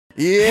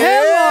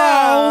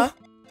Yeah. Hello.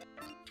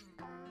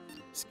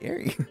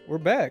 Scary. We're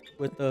back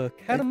with the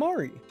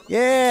Katamari.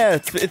 Yeah,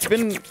 it's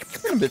been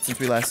a bit since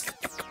we last.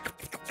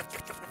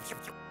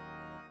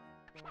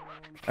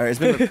 All right,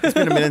 it's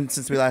been a minute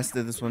since we last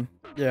did this one.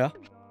 Yeah.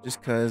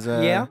 Just cause.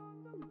 Yeah.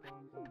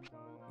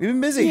 We've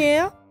been busy.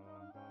 Yeah.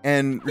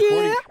 And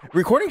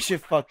recording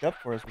shift fucked up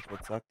for us, which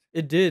what sucked.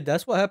 It did.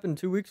 That's what happened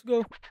 2 weeks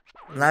ago.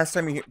 Last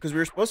time because we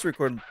were supposed to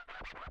record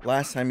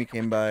last time you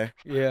came by.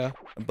 Yeah.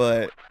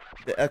 But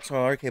the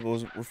XLR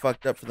cables were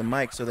fucked up for the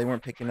mic, so they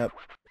weren't picking up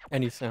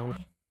any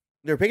sound.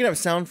 They were picking up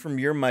sound from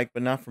your mic,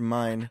 but not from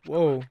mine.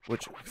 Whoa.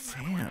 Which,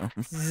 damn.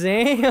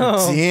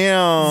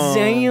 Damn.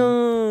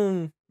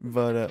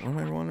 But what am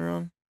I wandering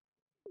on?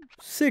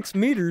 6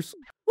 meters.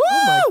 Woo!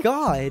 Oh my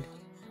god.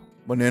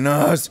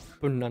 Bananas.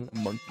 Banana.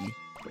 Monkey.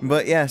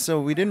 But yeah,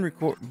 so we didn't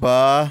record.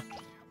 Come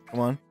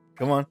on.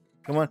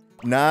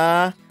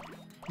 Nah.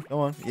 Come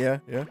on. Yeah.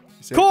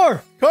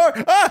 Car.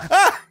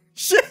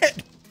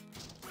 Shit.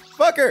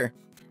 Fucker.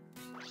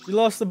 You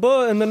lost the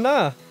buh and the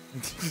nah.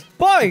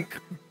 Bike.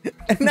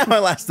 And now I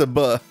lost the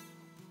buh.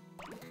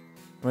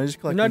 Am I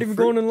just You're not even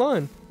going in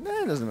line.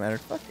 Nah, it doesn't matter.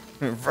 Fuck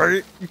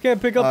it. You can't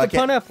pick up the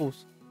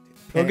pineapples.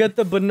 Go get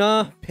the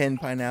banana.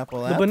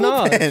 Pineapple. The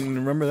bananas. Pen.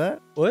 Remember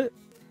that? What?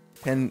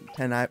 Pen.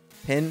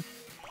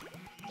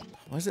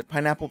 What is it?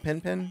 Pineapple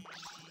pen?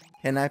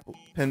 Pineapple.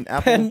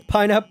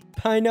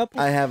 Pineapple.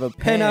 I have a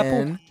pen.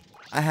 Pineapple.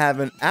 I have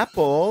an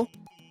apple.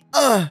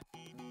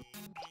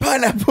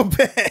 Pineapple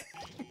pen.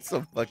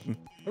 So fucking.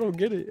 I don't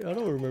get it. I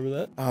don't remember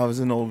that. Oh, it was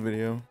an old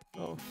video.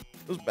 Oh.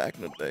 It was back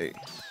in the day.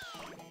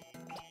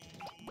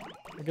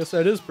 I guess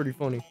that is pretty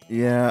funny.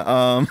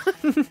 Yeah,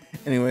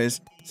 anyways,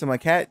 so my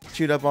cat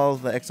chewed up all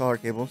of the XLR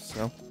cables,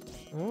 so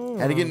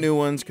had to get new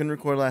ones. Couldn't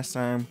record last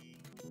time.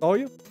 Oh,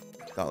 you?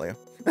 Dahlia.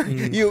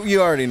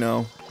 You already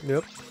know.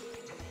 Yep.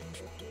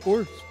 Of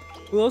course.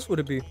 Who else would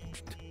it be?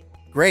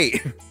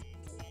 Great.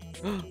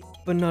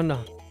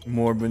 Banana.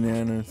 More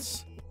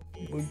bananas.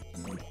 Do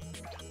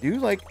you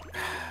like...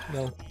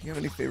 No. Do you have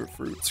any favorite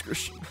fruits,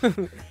 Christian?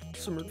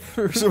 Summer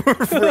fruit. Summer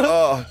fruit.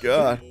 Oh,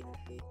 God.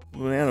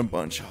 Banana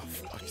bunch. Oh,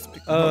 fuck.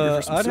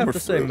 I'd have to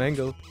say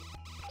mango.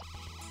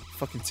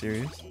 Fucking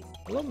serious?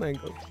 I love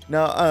mango.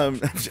 No, I'm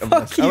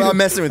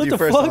messing with you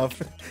first off.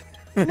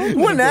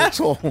 What an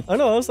asshole. I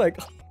know, I was like,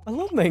 I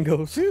love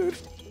mangoes. Dude.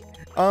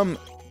 I'm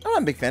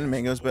not a big fan of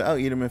mangoes, but I'll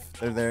eat them if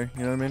they're there.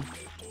 You know what I mean?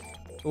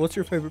 So what's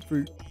your favorite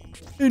fruit?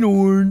 An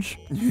orange.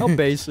 How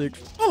basic.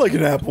 I like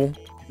an apple.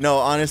 No,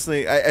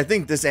 honestly, I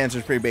think this answer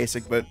is pretty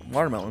basic, but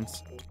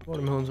watermelons.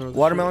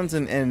 Watermelons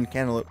are and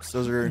cantaloupes.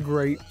 Those are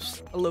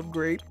grapes. I love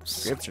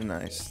grapes. Grapes are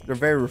nice. They're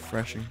very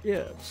refreshing.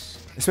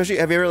 Yes. Especially,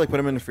 have you ever like put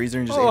them in the freezer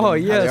and just ate them? Oh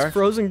yes,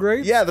 frozen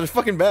grapes. Yeah, they're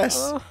fucking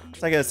best.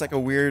 It's like a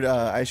weird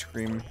ice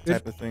cream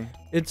type of thing.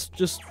 It's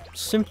just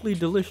simply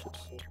delicious.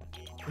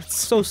 It's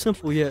so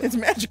simple yet. It's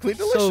magically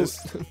delicious.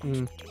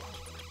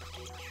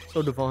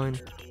 So divine.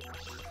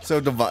 So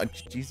divine.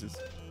 Jesus.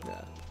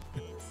 Yeah.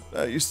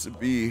 That used to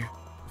be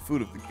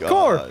food of the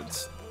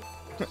gods.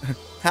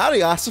 Howdy,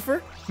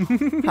 Ossifer.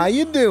 How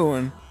you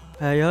doing?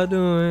 How y'all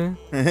doing?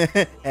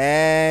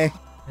 Hey.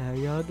 How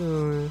y'all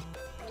doing?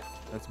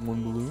 That's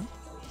one balloon.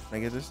 Can I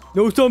get this?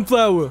 No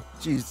sunflower.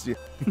 Jesus.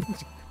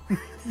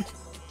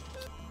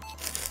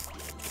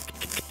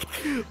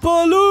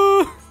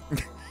 Balloon.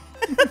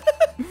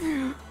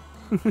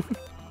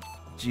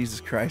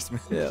 Jesus Christ,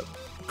 man. Yeah.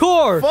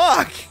 Car.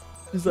 Fuck.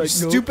 He's like, you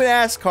stupid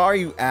ass car,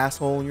 you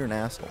asshole. You're an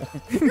asshole.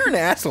 You're an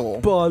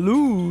asshole.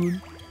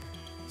 Balloon.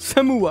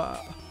 Samurai.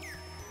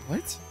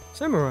 What?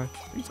 Samurai.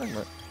 What are you talking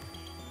about?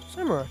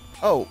 Samurai.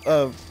 Oh,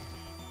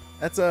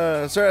 that's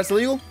sir, that's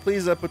illegal.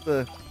 Please put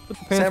the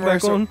pants samurai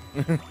back on.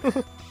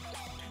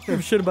 Give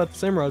a shit about the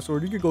samurai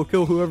sword. You could go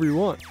kill whoever you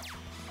want,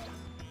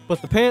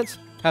 but the pants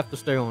have to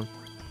stay on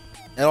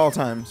at all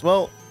times.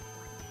 Well,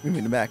 we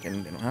mean the back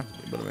end. They don't have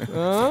to be, but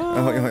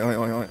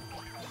I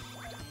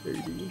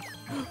mean.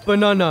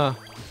 Banana.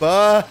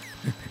 Bah.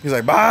 He's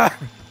like, bah.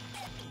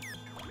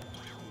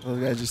 Those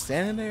guys just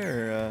standing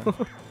there, or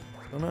what's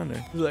going on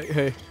there? He's like,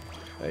 hey,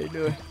 how you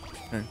doing?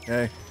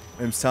 Hey,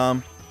 my name's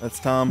Tom. That's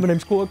Tom. My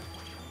name's Cork.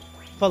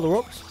 Follow the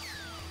rocks.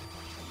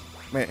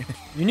 Man.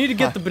 You need to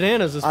get the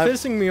bananas. It's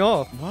pissing me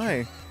off.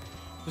 Why?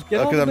 Just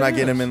get because I'm not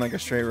getting them in like a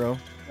straight row.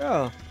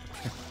 Yeah.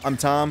 I'm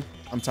Tom.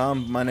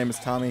 My name is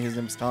Tommy. His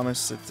name is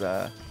Thomas. It's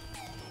kind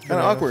of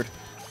awkward.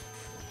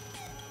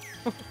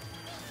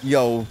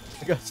 Yo.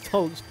 I got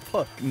tall as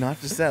fuck. Not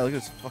just that. Look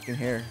at his fucking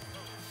hair.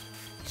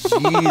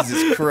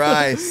 Jesus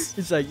Christ.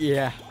 He's like,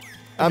 yeah.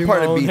 I'm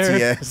part of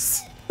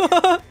BTS.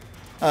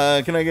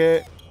 Can I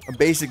get a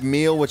basic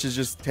meal, which is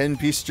just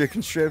 10-piece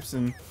chicken strips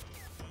and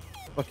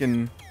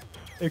fucking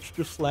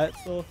extra slat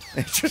sauce?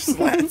 Extra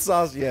slat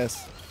sauce,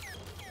 yes.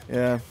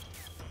 Yeah.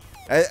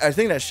 I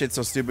think that shit's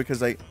so stupid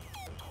because like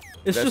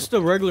it's just a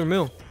regular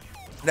meal.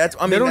 They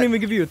don't even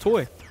give you a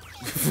toy.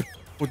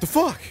 What the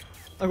fuck?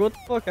 Like what the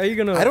fuck? How you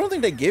gonna? I don't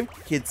think they give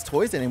kids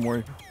toys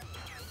anymore.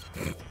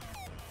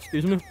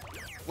 Excuse me?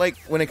 Like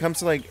when it comes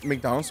to like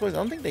McDonald's toys, I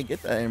don't think they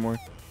get that anymore.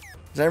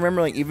 Cause I remember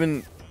like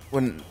even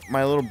when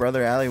my little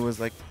brother Allie was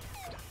like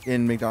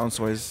in McDonald's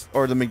toys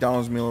or the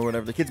McDonald's meal or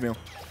whatever, the kids meal,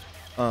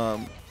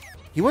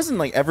 he wasn't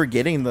like ever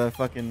getting the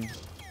fucking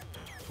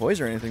toys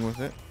or anything with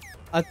it.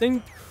 I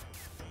think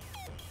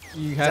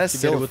you have to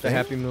get it with the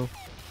Happy Meal.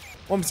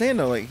 Well, I'm saying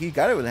though, like he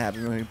got it with a Happy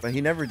Meal, but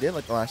he never did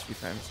like the last few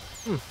times.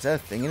 Is that a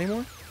thing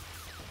anymore?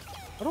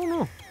 I don't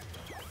know.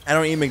 I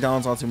don't eat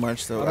McDonald's all too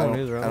much, so I don't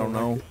either. I don't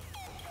know.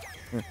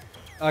 Like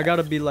I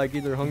gotta be like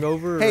either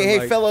hungover. Hey, or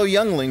like, fellow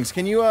younglings,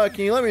 can you let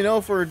me know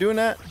if we're doing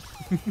that?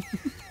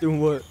 doing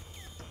what?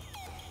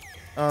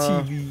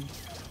 TV.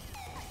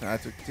 I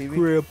took TV.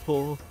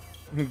 Grandpa.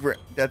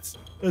 That's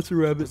a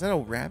rabbit. Is that a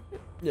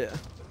rabbit? Yeah.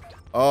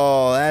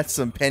 Oh, that's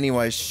some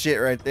Pennywise shit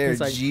right there.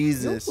 Like,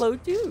 Jesus. You'll flow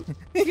too.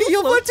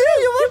 You'll flow too.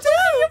 You'll flow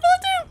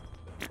too.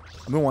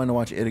 I've been wanting to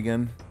watch it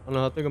again. I don't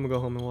know. I think I'm gonna go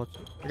home and watch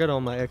it. I got it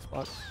on my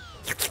Xbox.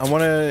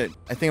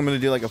 I think I'm gonna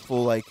do like a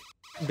full like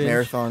Binge.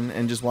 marathon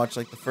and just watch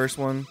like the first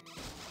one,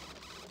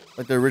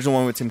 like the original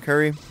one with Tim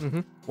Curry.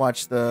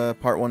 Watch the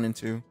part 1 and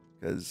 2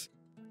 because.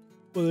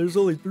 Well, there's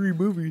only 3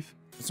 movies.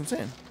 That's what I'm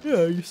saying.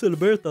 Yeah, you said a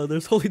marathon.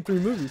 There's only 3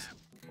 movies.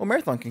 Well,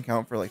 marathon can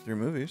count for like 3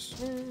 movies.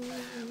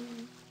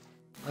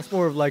 That's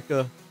more of like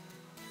a.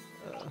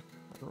 I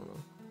don't know.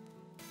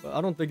 But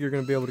I don't think you're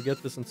gonna be able to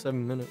get this in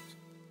 7 minutes.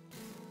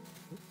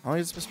 Oh,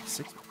 it's supposed to be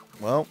 6.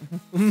 Well,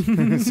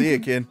 see ya,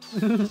 kid.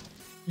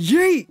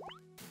 Yeet!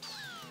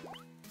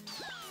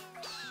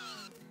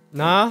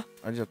 Nah.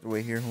 I just have to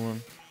wait here. Hold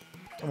on.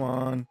 Come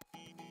on.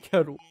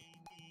 Kettle.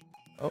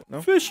 Oh,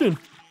 no. Fishing.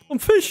 I'm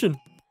fishing.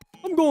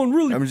 I'm going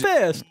really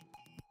fast.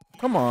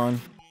 Come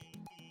on.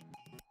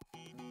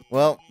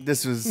 Well,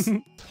 this was...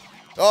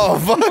 Oh,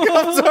 fuck.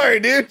 I'm sorry,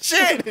 dude.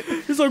 Shit.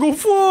 He's like, oh,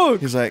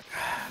 fuck. He's like,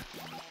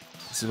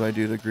 this is what I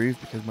do to grieve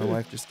because my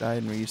wife just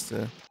died and we used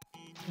to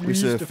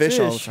fish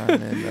all the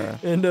time.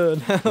 And,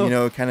 now... you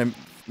know, it kind of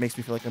makes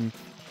me feel like I'm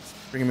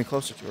bringing me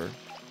closer to her,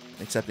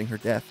 accepting her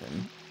death.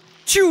 And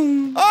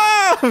Choom!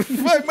 Oh,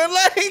 fuck, my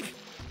leg!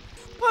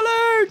 My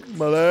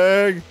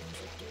leg!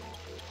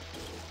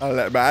 My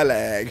leg! My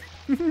leg.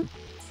 We've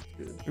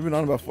been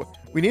on about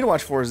we need to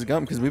watch Forrest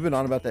Gump because we've been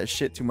on about that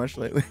shit too much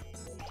lately.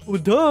 Well,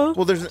 duh.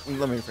 Well, let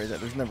me rephrase that.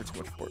 There's never too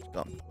much Forrest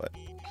Gump, but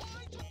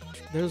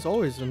there's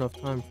always enough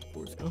time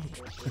for Forrest Gump.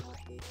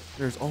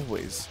 There's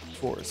always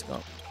Forrest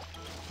Gump.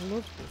 I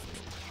love Forrest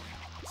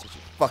Gump. Such a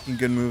fucking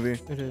good movie.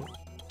 It is.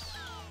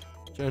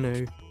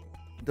 Jenny.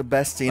 The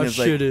best scene is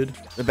shitted.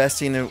 like the best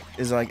scene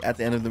is like at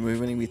the end of the movie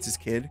when he meets his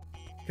kid,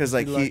 because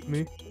like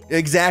me?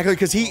 Exactly,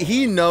 because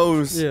he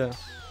knows. Yeah.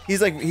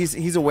 He's like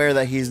he's aware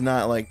that he's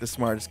not like the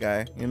smartest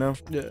guy, you know.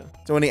 Yeah.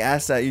 So when he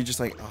asks that, you're just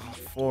like, oh,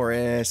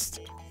 Forrest.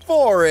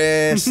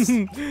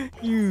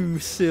 You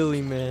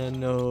silly man.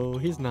 No,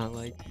 he's not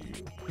like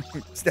you.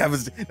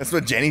 That's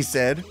what Jenny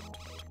said.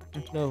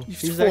 No,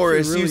 he's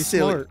Forrest, really you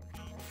silly. smart.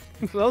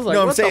 So I was like,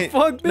 what the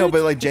fuck, bitch? No,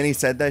 but like Jenny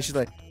said that, she's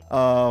like,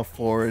 oh,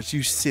 Forrest,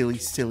 you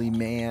silly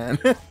man.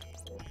 Of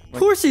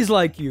course he's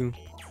like you.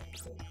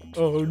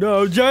 Oh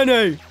no,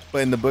 Jenny.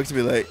 But in the books,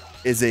 it'd be like,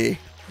 is he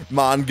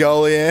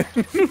Mongolian?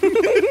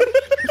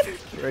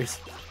 Race.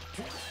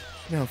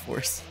 No,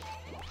 Forrest.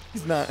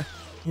 He's not.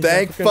 He's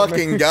Thank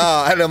fucking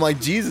God. I'm like,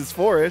 Jesus,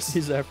 Forrest.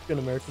 He's African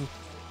American.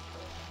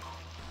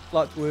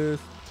 Plot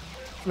twist.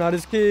 It's not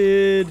his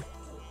kid.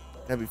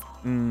 That'd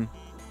be.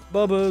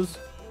 Bubba's.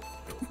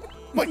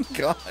 My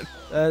God.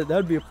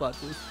 That'd be a plot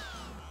twist.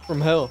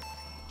 From hell.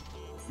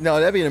 No,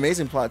 that'd be an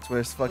amazing plot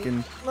twist.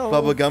 Fucking no.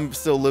 Bubba Gump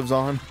still lives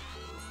on.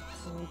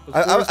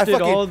 I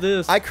did all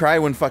this. I cry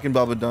when fucking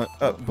Bubba Dump.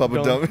 I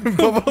wanted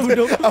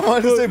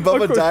to say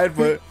Bubba died,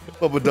 but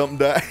Bubba Dump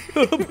died.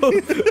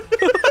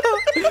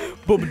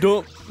 Bubba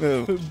Dump.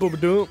 Oh. Bubba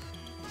Dump.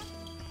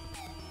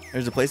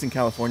 There's a place in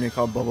California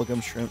called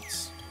Bubblegum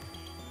Shrimps.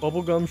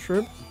 Bubblegum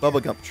Shrimps?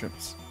 Bubblegum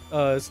Shrimps.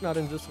 It's not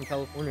just in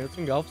California. It's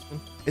in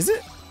Galveston. Is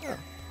it? Yeah.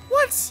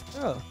 What?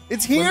 Yeah.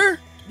 It's here?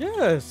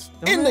 Yes.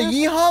 In the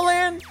Yeehaw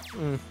land?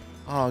 Mm.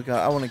 Oh God,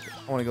 I want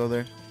to go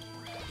there.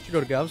 You should go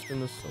to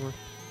Galveston this summer.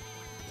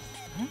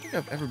 I don't think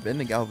I've ever been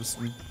to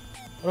Galveston.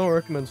 I don't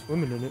recommend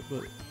swimming in it,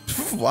 but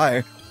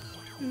why?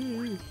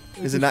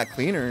 Is it not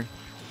cleaner?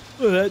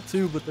 Well, that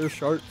too, but there's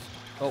sharks.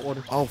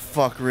 Saltwater. Oh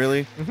fuck,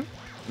 really?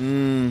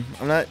 I'm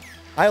not.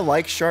 I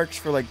like sharks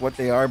for like what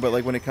they are, but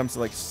like when it comes to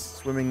like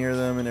swimming near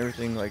them and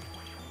everything, like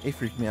they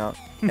freak me out.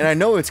 And I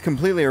know it's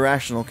completely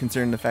irrational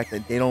considering the fact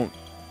that they don't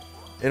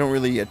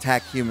really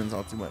attack humans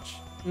all too much.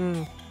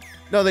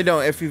 No, they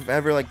don't. If you've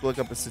ever like look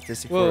up a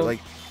statistic for it, like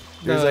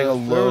there's like a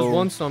low. There was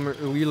one summer.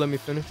 Will you let me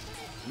finish?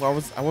 Well,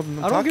 I wasn't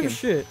I don't talking. give a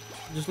shit.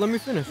 Just let me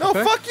finish. No,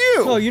 okay? fuck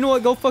you. No, you know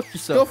what? Go fuck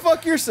yourself. Go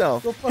fuck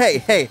yourself. Go fuck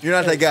hey, you're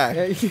not that guy.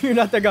 Hey, you're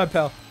not that guy,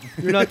 pal.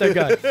 You're not that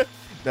guy.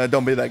 No,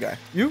 don't be that guy.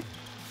 You?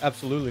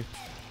 Absolutely.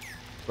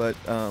 But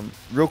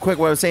real quick,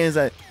 what I was saying is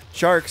that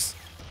sharks,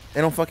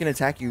 they don't fucking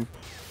attack you.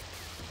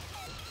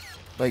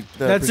 Like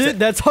that's it.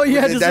 That's all you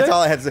had to say. That's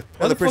all I had to say.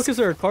 Why the fuck is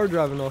there a car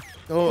driving off?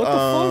 Oh, what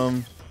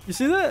the fuck? You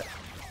see that?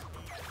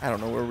 I don't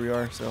know where we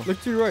are. So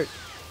look to your right.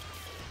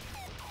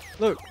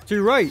 Look to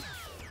your right.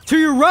 To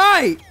your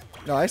right.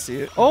 No, I see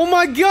it. Oh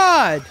my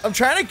God! I'm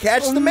trying to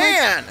catch the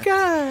man.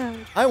 God!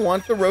 I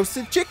want the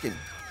roasted chicken.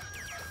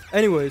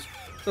 Anyways,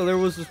 So there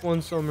was this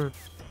one summer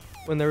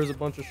when there was a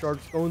bunch of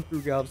sharks going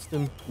through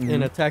Galveston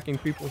and attacking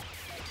people.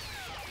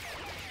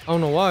 I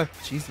don't know why.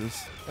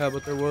 Jesus. Yeah,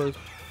 but there was.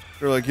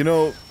 They're like,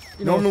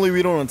 normally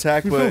we don't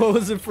attack, but What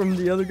was it from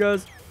the other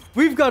guys?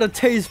 We've got a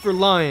taste for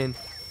lion.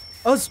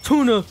 Us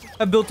tuna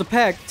have built a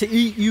pack to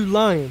eat you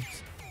lions.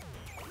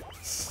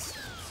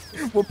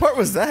 what part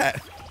was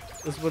that?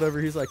 That's whatever.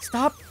 He's like,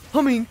 stop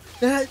humming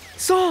that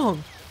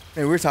song.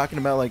 Hey, we were talking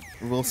about like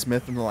Will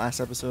Smith in the last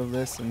episode of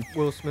this, and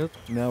Will Smith.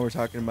 now we're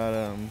talking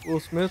about Will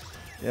Smith.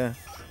 yeah.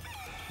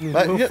 You mean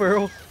But- Will yeah.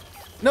 Ferrell.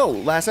 No,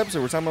 last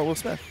episode we're talking about Will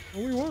Smith.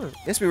 No, we weren't.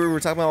 Yes, we were. We were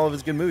talking about all of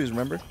his good movies.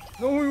 Remember?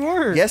 No, we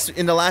weren't. Yes,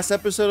 in the last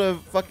episode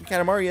of fucking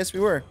Katamari. Yes, we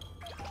were.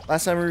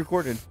 Last time we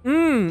recorded. I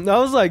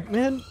was like,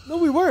 man, no,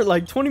 we weren't.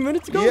 Like 20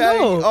 minutes ago. Yeah.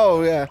 No.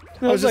 Oh yeah.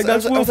 I was like,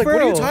 that's I Will was like, what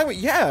are you Ferrell. talking about?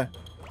 Yeah.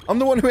 I'm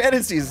the one who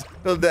edits these.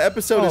 The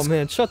episode Oh is.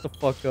 man, shut the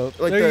fuck up.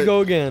 Like there you go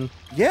again.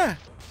 Yeah.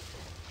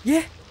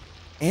 Yeah.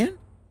 And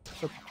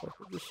Shut the fuck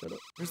up. Just shut up.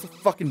 there's the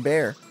fucking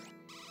bear.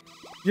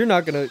 You're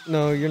not gonna.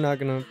 No, you're not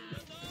gonna.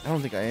 I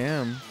don't think I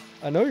am.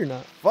 I know you're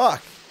not.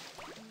 Fuck.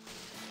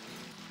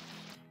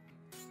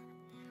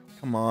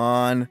 Come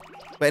on.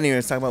 But anyway,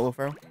 let's talk about Will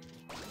Ferrell.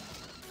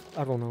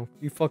 I don't know.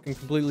 You fucking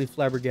completely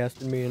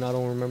flabbergasted me, and I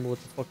don't remember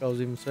what the fuck I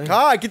was even saying.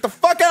 God, get the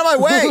fuck out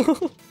of my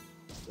way!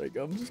 Like,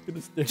 I'm just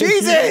gonna stand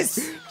Jesus!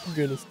 here. I'm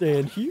gonna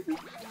stand here.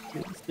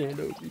 I'm gonna stand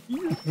over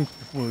here.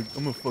 I'm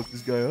gonna fuck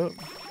this guy up.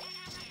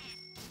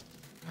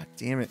 God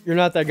damn it. You're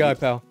not that guy,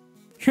 pal.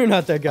 You're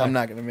not that guy. I'm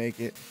not gonna make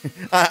it.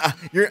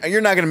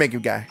 You're not gonna make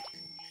it, guy.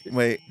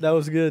 Wait, That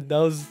was good. That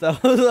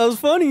was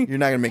funny. you're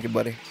not gonna make it,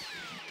 buddy.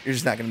 You're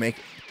just not gonna make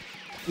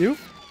You?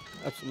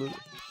 Absolutely.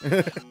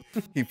 it.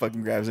 He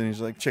fucking grabs it and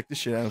he's like, check this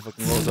shit out, and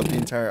fucking rolls up the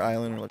entire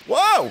island. We're like,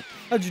 whoa!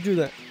 How'd you do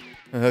that?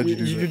 How'd you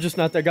do You're that? just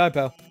not that guy,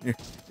 pal. Yeah.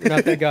 You're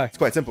not that guy. It's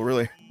quite simple,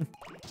 really.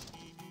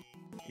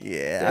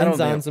 Yeah, I don't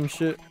Ends on know. some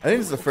shit. I think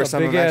this is the first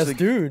time Big I'm ass actually.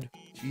 dude.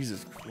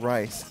 Jesus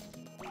Christ.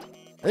 I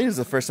think this is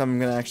the first time I'm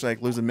gonna actually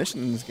like lose a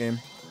mission in this game.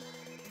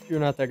 You're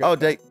not that guy. Oh,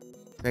 did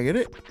I get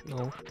it?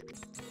 No.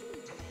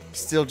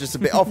 Still just a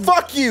bit. Oh,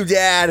 fuck you,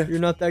 Dad! You're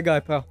not that guy,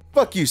 pal.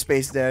 Fuck you,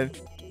 Space Dad.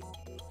 You're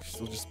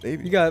still just a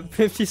baby. You got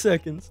 50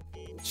 seconds.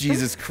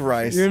 Jesus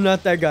Christ. You're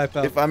not that guy,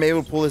 pal. If I'm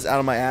able to pull this out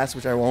of my ass,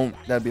 which I won't,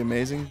 that'd be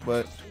amazing,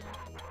 but...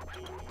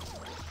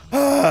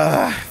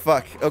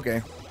 Fuck.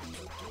 Okay.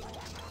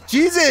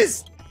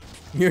 Jesus!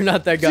 You're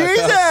not that guy,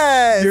 Jesus!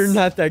 pal. You're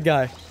not that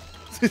guy.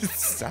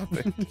 Stop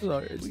it.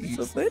 Sorry, it's Please.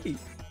 so funny.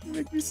 You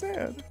make me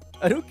sad.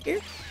 I don't care.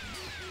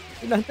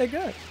 You're not that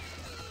guy.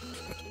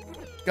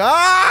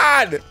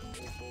 God!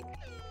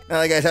 Now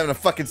that guy's having a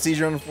fucking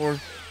seizure on the floor.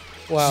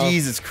 Wow.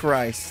 Jesus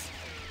Christ.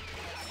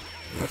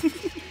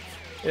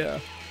 Yeah.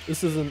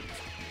 This isn't.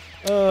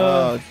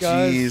 Oh,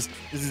 guys, jeez.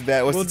 This is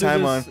bad. What's we'll the do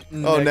time on? this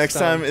Oh, next next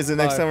time. time. Is it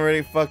next Bye. time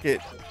already? Fuck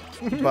it.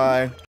 Bye.